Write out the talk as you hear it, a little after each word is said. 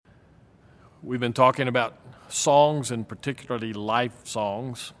We've been talking about songs and particularly life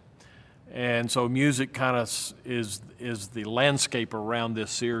songs. And so music kind of is the landscape around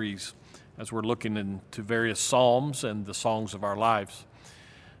this series as we're looking into various psalms and the songs of our lives.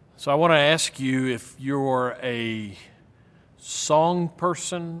 So I want to ask you if you're a song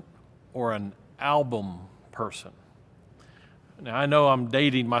person or an album person. Now, I know I'm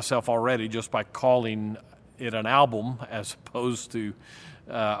dating myself already just by calling it an album as opposed to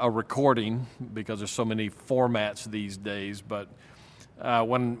a recording because there's so many formats these days. But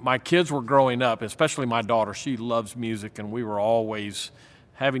when my kids were growing up, especially my daughter, she loves music, and we were always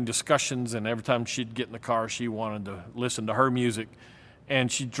having discussions, and every time she'd get in the car, she wanted to listen to her music. And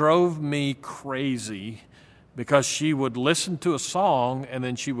she drove me crazy because she would listen to a song and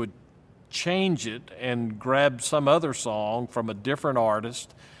then she would change it and grab some other song from a different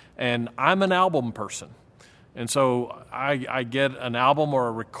artist. And I'm an album person. And so I get an album or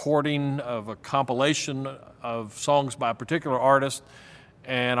a recording of a compilation of songs by a particular artist,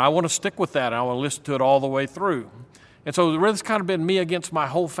 and I want to stick with that. I want to listen to it all the way through. And so really it's kind of been me against my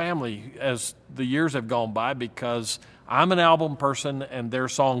whole family as the years have gone by because I'm an album person and they're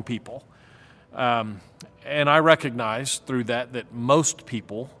song people. And I recognize through that most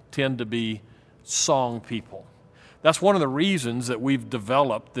people tend to be song people. That's one of the reasons that we've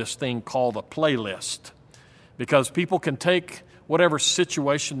developed this thing called a playlist, because people can take whatever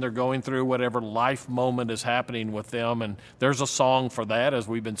situation they're going through, whatever life moment is happening with them, and there's a song for that, as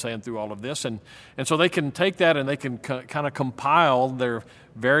we've been saying through all of this. And so they can take that and they can kind of compile their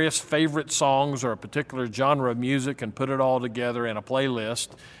various favorite songs or a particular genre of music and put it all together in a playlist,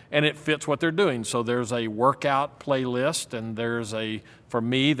 and it fits what they're doing. So there's a workout playlist, and for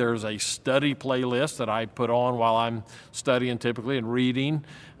me, there's a study playlist that I put on while I'm studying typically and reading.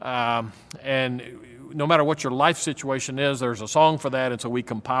 And no matter what your life situation is, there's a song for that, and so we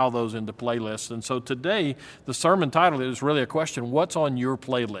compile those into playlists. And so today, the sermon title is really a question: what's on your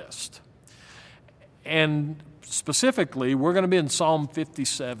playlist? And specifically, we're going to be in Psalm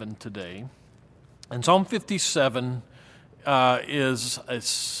 57 today. And Psalm 57 is a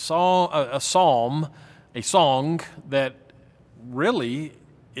song that really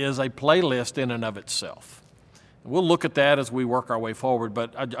is a playlist in and of itself. We'll look at that as we work our way forward,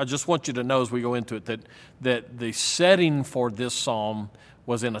 but I just want you to know as we go into it that the setting for this psalm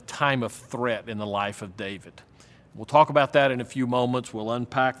was in a time of threat in the life of David. We'll talk about that in a few moments. We'll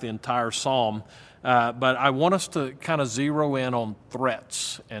unpack the entire psalm, but I want us to kind of zero in on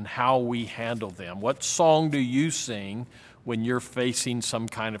threats and how we handle them. What song do you sing when you're facing some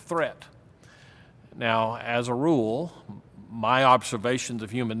kind of threat? Now, as a rule, my observations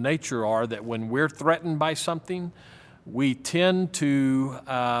of human nature are that when we're threatened by something, we tend to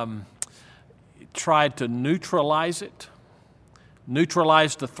try to neutralize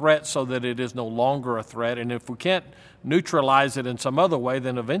the threat so that it is no longer a threat. And if we can't neutralize it in some other way,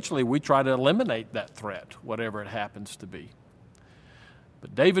 then eventually we try to eliminate that threat, whatever it happens to be.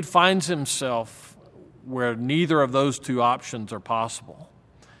 But David finds himself where neither of those two options are possible.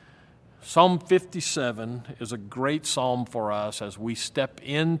 Psalm 57 is a great psalm for us as we step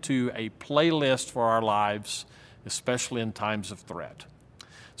into a playlist for our lives, especially in times of threat.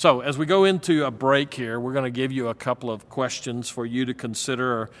 So as we go into a break here, we're going to give you a couple of questions for you to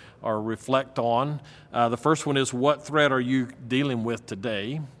consider or reflect on. The first one is, what threat are you dealing with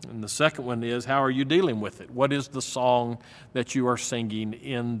today? And the second one is, how are you dealing with it? What is the song that you are singing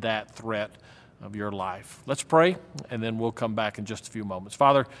in that threat of your life? Let's pray, and then we'll come back in just a few moments.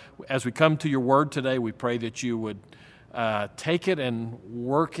 Father, as we come to your word today, we pray that you would take it and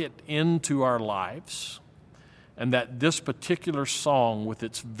work it into our lives, and that this particular song with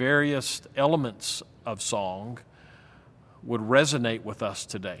its various elements of song would resonate with us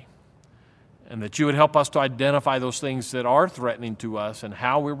today, and that you would help us to identify those things that are threatening to us and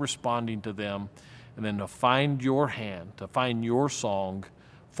how we're responding to them, and then to find your hand, to find your song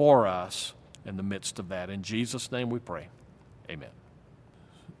for us in the midst of that. In Jesus' name we pray. Amen.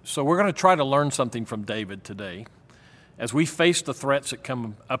 So we're going to try to learn something from David today as we face the threats that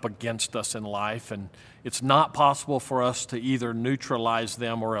come up against us in life, and it's not possible for us to either neutralize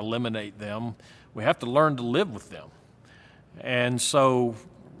them or eliminate them. We have to learn to live with them. And so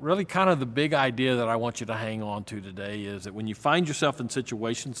really kind of the big idea that I want you to hang on to today is that when you find yourself in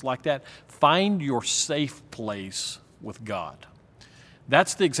situations like that, find your safe place with God.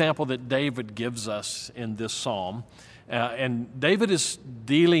 That's the example that David gives us in this psalm. And David is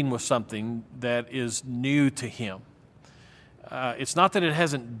dealing with something that is new to him. It's not that it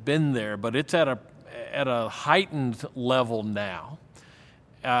hasn't been there, but it's at a heightened level now.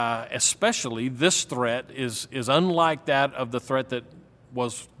 Especially this threat is unlike that of the threat that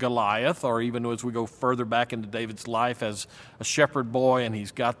was Goliath, or even as we go further back into David's life as a shepherd boy, and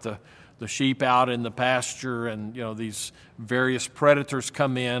he's got the sheep out in the pasture, and these various predators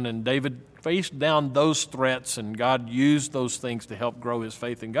come in, and David faced down those threats, and God used those things to help grow his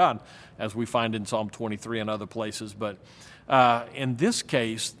faith in God, as we find in Psalm 23 and other places. But in this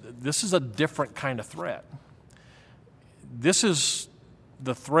case, this is a different kind of threat. This is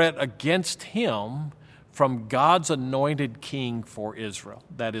the threat against him from God's anointed king for Israel,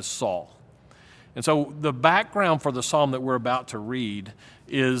 that is Saul. And so the background for the psalm that we're about to read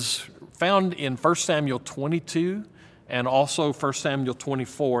is found in 1 Samuel 22 and also 1 Samuel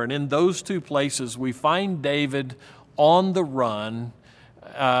 24. And in those two places, we find David on the run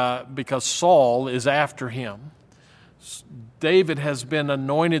because Saul is after him. David has been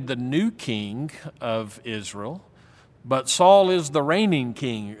anointed the new king of Israel, but Saul is the reigning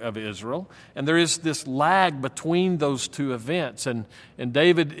king of Israel, and there is this lag between those two events. And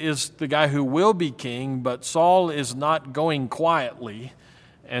David is the guy who will be king, but Saul is not going quietly.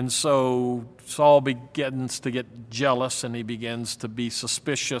 And so Saul begins to get jealous, and he begins to be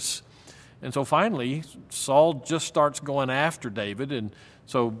suspicious. And so finally, Saul just starts going after David. And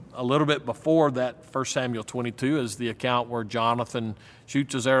so a little bit before that, 1 Samuel 22 is the account where Jonathan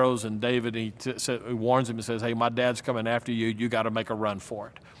shoots his arrows, and David, he warns him and says, hey, my dad's coming after you. You got to make a run for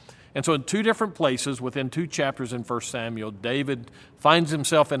it. And so in two different places, within 2 chapters in 1 Samuel, David finds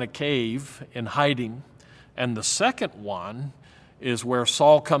himself in a cave in hiding. And the second one is where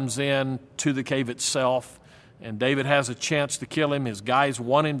Saul comes in to the cave itself, and David has a chance to kill him. His guys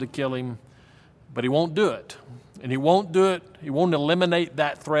want him to kill him, but he won't do it. And he won't do it. He won't eliminate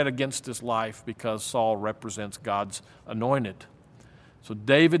that threat against his life because Saul represents God's anointed. So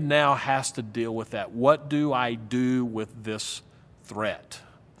David now has to deal with that. What do I do with this threat?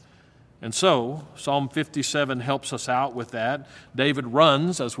 And so Psalm 57 helps us out with that. David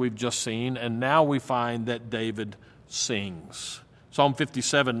runs, as we've just seen, and now we find that David sings. Psalm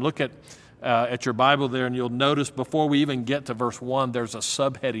 57, look at your Bible there, and you'll notice before we even get to verse 1, there's a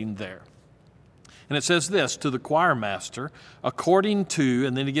subheading there. And it says this, to the choir master, according to,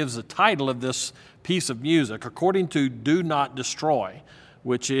 and then he gives the title of this piece of music, according to Do Not Destroy,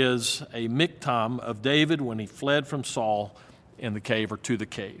 which is a miktam of David when he fled from Saul in the cave, or to the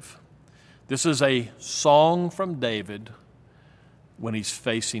cave. This is a song from David when he's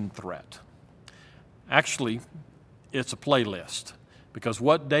facing threat. Actually, it's a playlist, because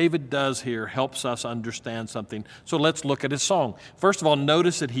what David does here helps us understand something. So let's look at his song. First of all,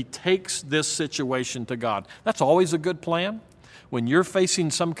 notice that he takes this situation to God. That's always a good plan. When you're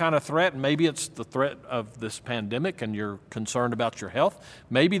facing some kind of threat, maybe it's the threat of this pandemic and you're concerned about your health.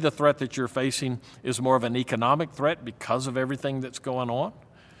 Maybe the threat that you're facing is more of an economic threat because of everything that's going on.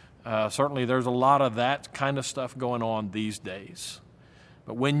 Certainly there's a lot of that kind of stuff going on these days.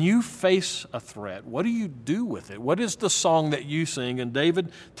 But when you face a threat, what do you do with it? What is the song that you sing? And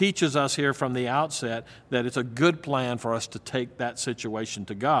David teaches us here from the outset that it's a good plan for us to take that situation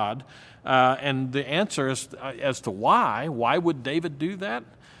to God. And the answer is, as to why would David do that?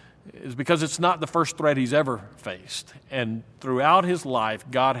 Is because it's not the first threat he's ever faced. And throughout his life,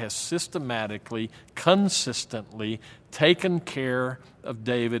 God has systematically, consistently taken care of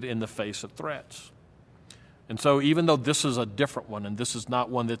David in the face of threats. And so even though this is a different one, and this is not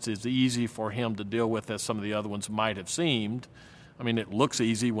one that's as easy for him to deal with as some of the other ones might have seemed, I mean, it looks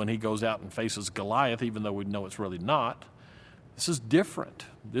easy when he goes out and faces Goliath, even though we know it's really not. This is different.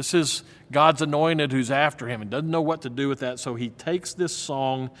 This is God's anointed who's after him and doesn't know what to do with that. So he takes this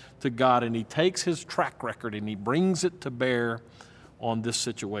song to God, and he takes his track record and he brings it to bear on this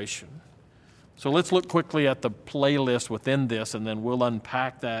situation. So let's look quickly at the playlist within this, and then we'll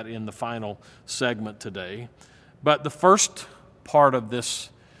unpack that in the final segment today. But the first part of this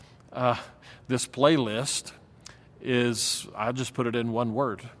playlist is, I'll just put it in one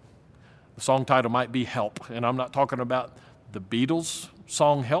word. The song title might be Help, and I'm not talking about the Beatles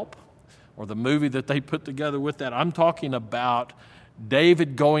song Help or the movie that they put together with that. I'm talking about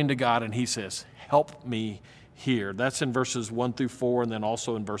David going to God, and he says, help me here. That's in verses 1 through 4, and then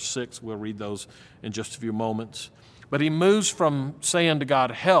also in verse 6. We'll read those in just a few moments. But he moves from saying to God,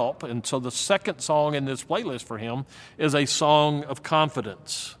 help, and so the second song in this playlist for him is a song of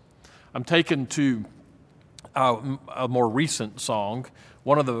confidence. I'm taken to a more recent song.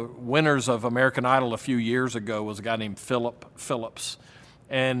 One of the winners of American Idol a few years ago was a guy named Philip Phillips,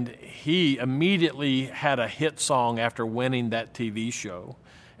 and he immediately had a hit song after winning that TV show.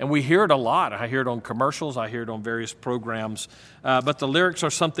 And we hear it a lot. I hear it on commercials. I hear it on various programs. But the lyrics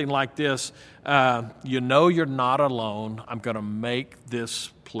are something like this. You know you're not alone. I'm going to make this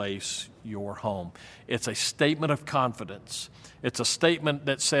place your home. It's a statement of confidence. It's a statement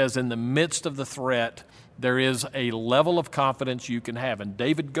that says in the midst of the threat, there is a level of confidence you can have. And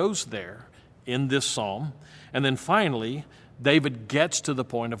David goes there in this psalm. And then finally, David gets to the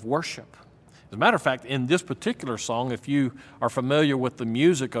point of worship. As a matter of fact, in this particular song, if you are familiar with the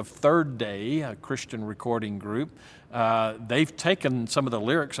music of Third Day, a Christian recording group, they've taken some of the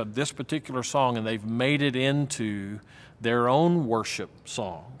lyrics of this particular song and they've made it into their own worship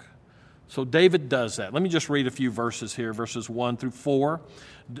song. So David does that. Let me just read a few verses here, verses 1 through 4.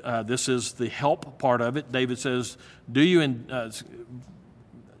 This is the help part of it. David says,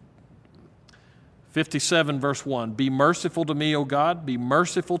 57 verse 1, be merciful to me, O God, be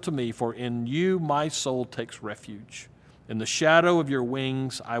merciful to me, for in you my soul takes refuge. In the shadow of your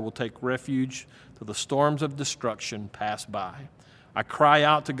wings I will take refuge till the storms of destruction pass by. I cry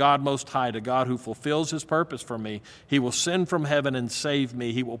out to God Most High, to God who fulfills His purpose for me. He will send from heaven and save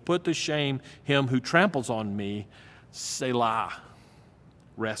me. He will put to shame him who tramples on me. Selah.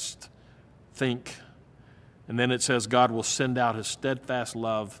 Rest. Think. And then it says God will send out His steadfast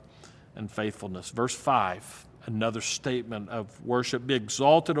love and faithfulness. Verse 5, another statement of worship. Be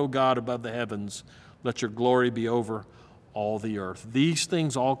exalted, O God, above the heavens. Let your glory be over all the earth. These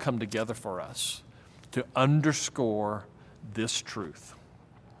things all come together for us to underscore this truth.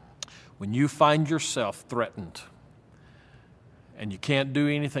 When you find yourself threatened and you can't do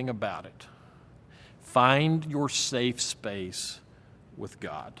anything about it, find your safe space with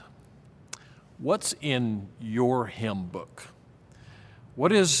God. What's in your hymn book?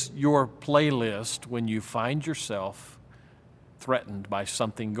 What is your playlist when you find yourself threatened by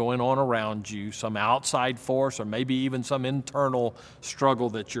something going on around you, some outside force, or maybe even some internal struggle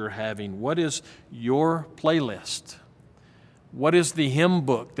that you're having? What is your playlist? What is the hymn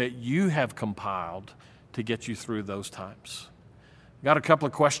book that you have compiled to get you through those times? Got a couple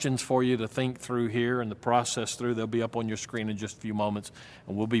of questions for you to think through here and the process through. They'll be up on your screen in just a few moments,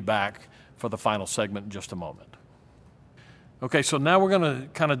 and we'll be back for the final segment in just a moment. Okay, so now we're going to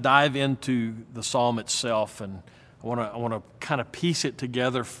kind of dive into the psalm itself, and I want to kind of piece it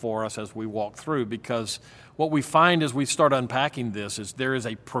together for us as we walk through, because what we find as we start unpacking this is there is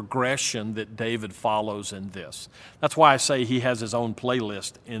a progression that David follows in this. That's why I say he has his own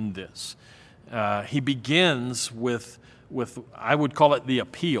playlist in this. He begins with I would call it the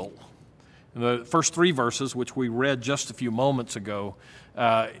appeal. In the first three verses, which we read just a few moments ago,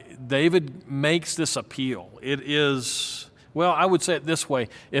 David makes this appeal. It is, well, I would say it this way.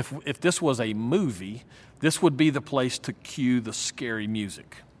 If this was a movie, this would be the place to cue the scary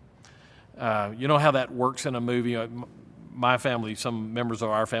music. You know how that works in a movie? My family, some members of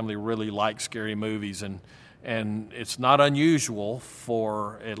our family really like scary movies, and it's not unusual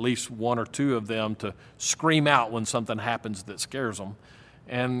for at least one or two of them to scream out when something happens that scares them.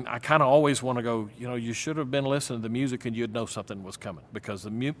 And I kind of always want to go, you should have been listening to the music and you'd know something was coming, because the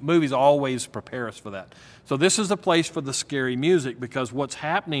movies always prepare us for that. So this is the place for the scary music, because what's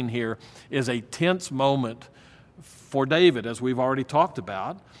happening here is a tense moment for David, as we've already talked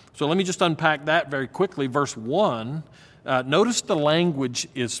about. So let me just unpack that very quickly. Verse 1, notice the language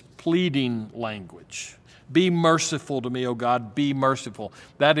is pleading language. Be merciful to me, O God, be merciful.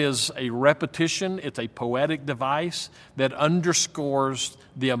 That is a repetition. It's a poetic device that underscores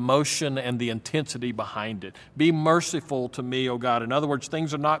the emotion and the intensity behind it. Be merciful to me, O God. In other words,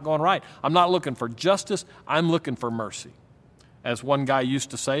 things are not going right. I'm not looking for justice. I'm looking for mercy. As one guy used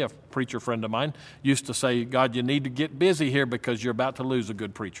to say, a preacher friend of mine used to say, God, you need to get busy here because you're about to lose a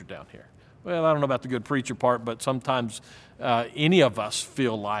good preacher down here. Well, I don't know about the good preacher part, but sometimes any of us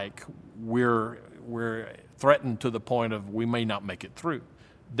feel like we're threatened to the point of we may not make it through.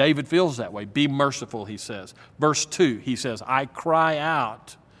 David feels that way. Be merciful, he says. Verse 2, he says, I cry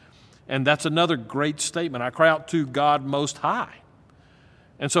out. And that's another great statement. I cry out to God Most High.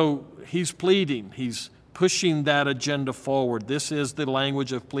 And so he's pleading. He's pushing that agenda forward. This is the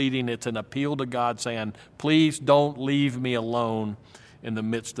language of pleading. It's an appeal to God saying, please don't leave me alone in the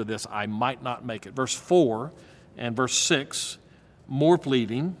midst of this. I might not make it. Verse 4 and verse 6, more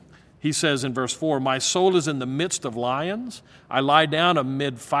pleading. He says in verse 4, my soul is in the midst of lions. I lie down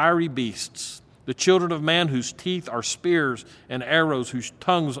amid fiery beasts, the children of man whose teeth are spears and arrows, whose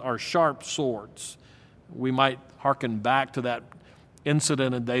tongues are sharp swords. We might hearken back to that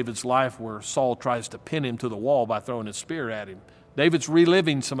incident in David's life where Saul tries to pin him to the wall by throwing his spear at him. David's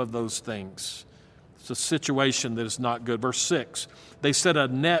reliving some of those things. It's a situation that is not good. Verse 6, they set a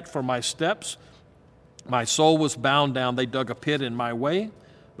net for my steps. My soul was bound down. They dug a pit in my way.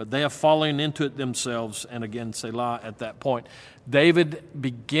 but they have fallen into it themselves. And again, Selah at that point. David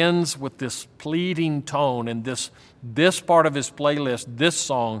begins with this pleading tone, and this part of his playlist, this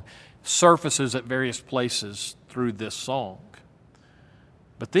song, surfaces at various places through this song.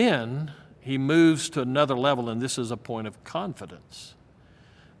 But then he moves to another level, and this is a point of confidence.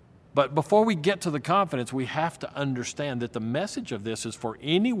 But before we get to the confidence, we have to understand that the message of this is for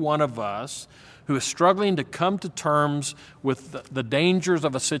any one of us who is struggling to come to terms with the dangers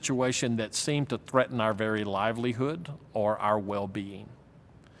of a situation that seem to threaten our very livelihood or our well-being.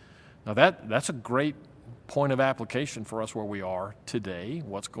 Now that's a great point of application for us where we are today,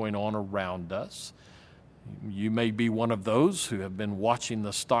 what's going on around us. You may be one of those who have been watching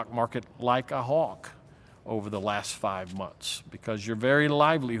the stock market like a hawk over the last 5 months because your very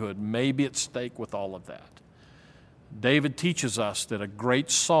livelihood may be at stake with all of that. David teaches us that a great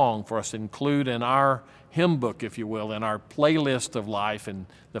song for us to include in our hymn book, if you will, in our playlist of life in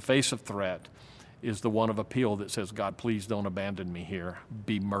the face of threat is the one of appeal that says, God, please don't abandon me here.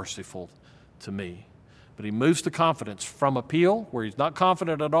 Be merciful to me. But he moves to confidence from appeal, where he's not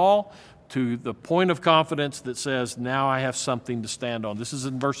confident at all, to the point of confidence that says, now I have something to stand on. This is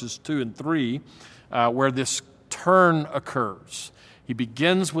in verses 2 and 3 where this turn occurs. He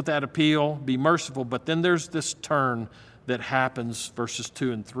begins with that appeal, be merciful, but then there's this turn that happens, verses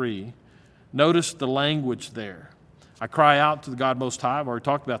 2 and 3. Notice the language there. I cry out to the God Most High. I've already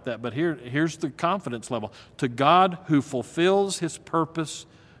talked about that, but here's the confidence level. To God who fulfills his purpose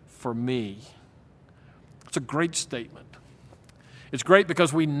for me. It's a great statement. It's great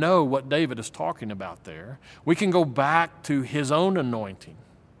because we know what David is talking about there. We can go back to his own anointing.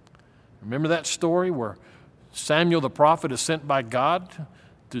 Remember that story where Samuel the prophet is sent by God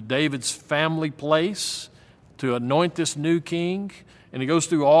to David's family place to anoint this new king, and he goes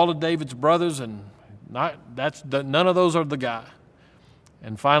through all of David's brothers, and none of those are the guy.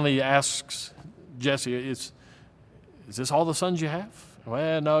 And finally he asks Jesse, is this all the sons you have?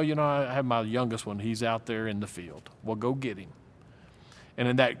 Well, no, I have my youngest one. He's out there in the field. Well, go get him. And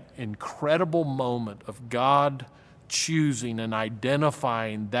in that incredible moment of God choosing and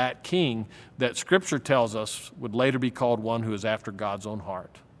identifying that king that Scripture tells us would later be called one who is after God's own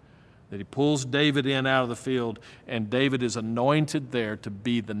heart, that he pulls David in out of the field, and David is anointed there to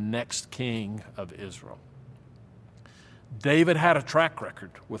be the next king of Israel. David had a track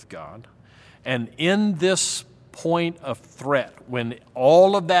record with God, and in this point of threat, when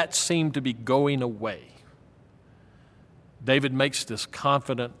all of that seemed to be going away, David makes this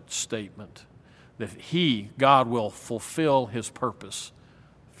confident statement that God will fulfill his purpose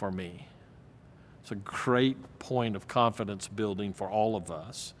for me. It's a great point of confidence building for all of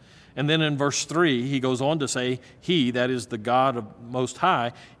us. And then in verse 3, he goes on to say, he, that is the God of Most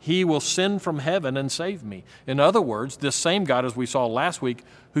High, he will send from heaven and save me. In other words, this same God, as we saw last week,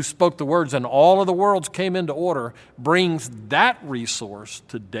 who spoke the words and all of the worlds came into order, brings that resource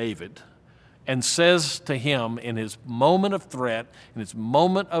to David and says to him in his moment of threat, in his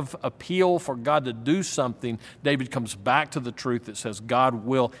moment of appeal for God to do something, David comes back to the truth that says God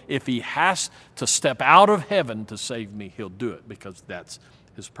will, if he has to step out of heaven to save me, he'll do it because that's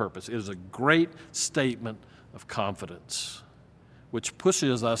his purpose. It is a great statement of confidence, which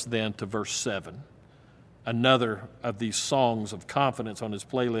pushes us then to verse 7, another of these songs of confidence on his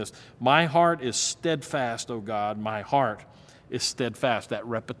playlist. My heart is steadfast, O God, my heart is steadfast. That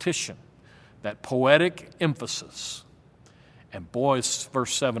repetition, that poetic emphasis. And boy, is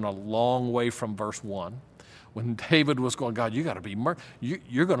verse 7 a long way from verse 1. When David was going, God, you got to be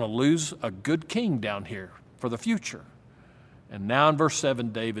you're going to lose a good king down here for the future. And now in verse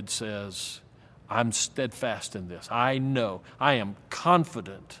 7, David says, I'm steadfast in this. I know, I am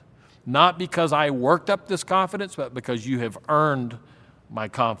confident, not because I worked up this confidence, but because you have earned my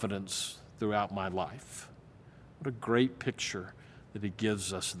confidence throughout my life. What a great picture that he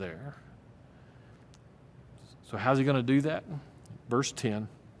gives us there. So how's he going to do that? Verse 10,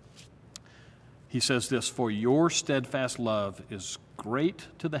 he says this, for your steadfast love is great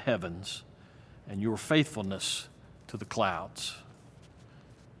to the heavens, and your faithfulness to the clouds.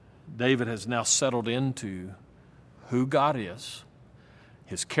 David has now settled into who God is,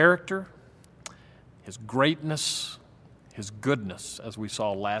 his character, his greatness, his goodness, as we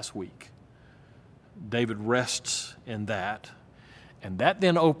saw last week. David rests in that, and that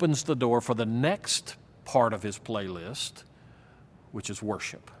then opens the door for the next part of his playlist, which is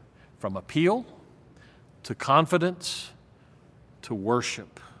worship. From appeal to confidence to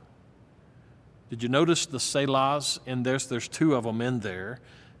worship. Did you notice the selahs in this? There's two of them in there.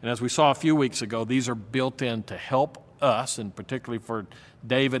 And as we saw a few weeks ago, these are built in to help us, and particularly for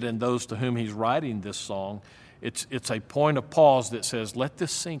David and those to whom he's writing this song, It's a point of pause that says, let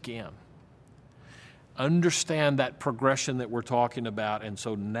this sink in. Understand that progression that we're talking about. And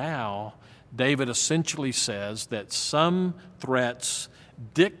so now David essentially says that some threats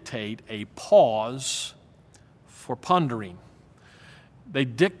dictate a pause for pondering. They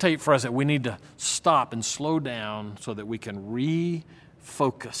dictate for us that we need to stop and slow down so that we can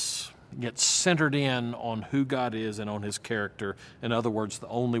refocus, get centered in on who God is and on his character. In other words, the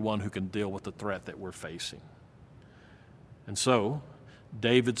only one who can deal with the threat that we're facing. And so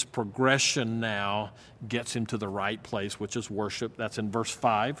David's progression now gets him to the right place, which is worship. That's in verse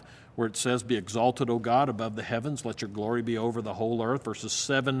 5, where it says, "Be exalted, O God, above the heavens. Let your glory be over the whole earth." Verses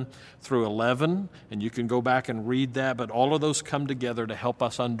 7 through 11, and you can go back and read that, but all of those come together to help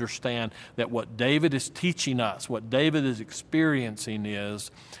us understand that what David is teaching us, what David is experiencing, is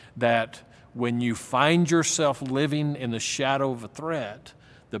that when you find yourself living in the shadow of a threat,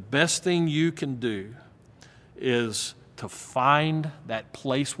 the best thing you can do is to find that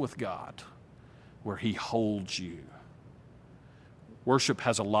place with God where he holds you. Worship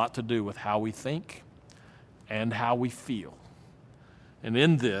has a lot to do with how we think and how we feel. And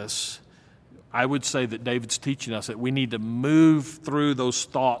in this, I would say that David's teaching us that we need to move through those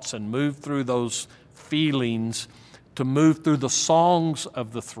thoughts and move through those feelings, to move through the songs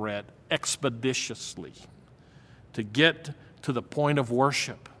of the threat expeditiously, to get to the point of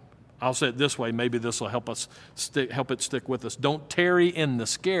worship. I'll say it this way, maybe this will help it stick with us. Don't tarry in the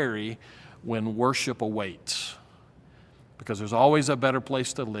scary when worship awaits, because there's always a better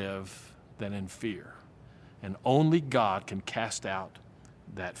place to live than in fear, and only God can cast out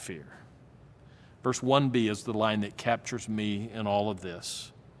that fear. Verse 1b is the line that captures me in all of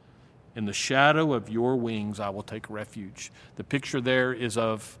this. "In the shadow of your wings I will take refuge." The picture there is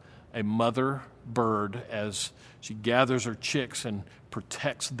of a mother bird as she gathers her chicks and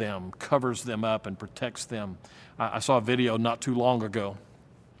protects them, covers them up and protects them. I saw a video not too long ago.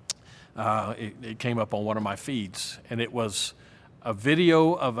 It came up on one of my feeds, and it was a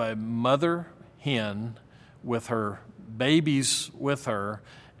video of a mother hen with her babies with her,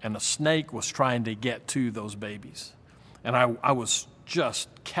 and a snake was trying to get to those babies. And I was just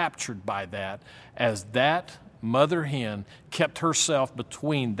captured by that, as that mother hen kept herself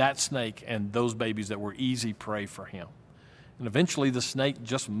between that snake and those babies that were easy prey for him. And eventually the snake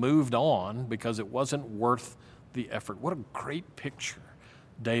just moved on because it wasn't worth the effort. What a great picture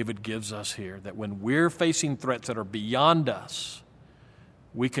David gives us here, that when we're facing threats that are beyond us,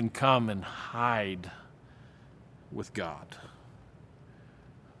 we can come and hide with God.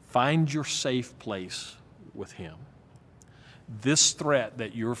 Find your safe place with him. This threat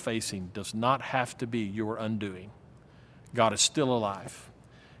that you're facing does not have to be your undoing. God is still alive.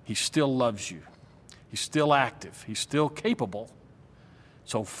 He still loves you. He's still active. He's still capable.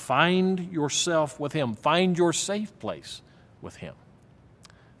 So find yourself with him. Find your safe place with him.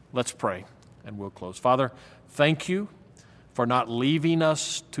 Let's pray, and we'll close. Father, thank you for not leaving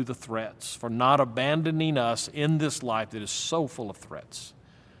us to the threats, for not abandoning us in this life that is so full of threats.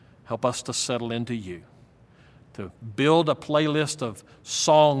 Help us to settle into you, to build a playlist of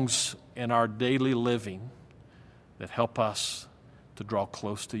songs in our daily living that help us to draw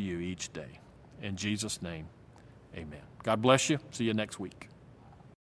close to you each day. In Jesus' name, amen. God bless you. See you next week.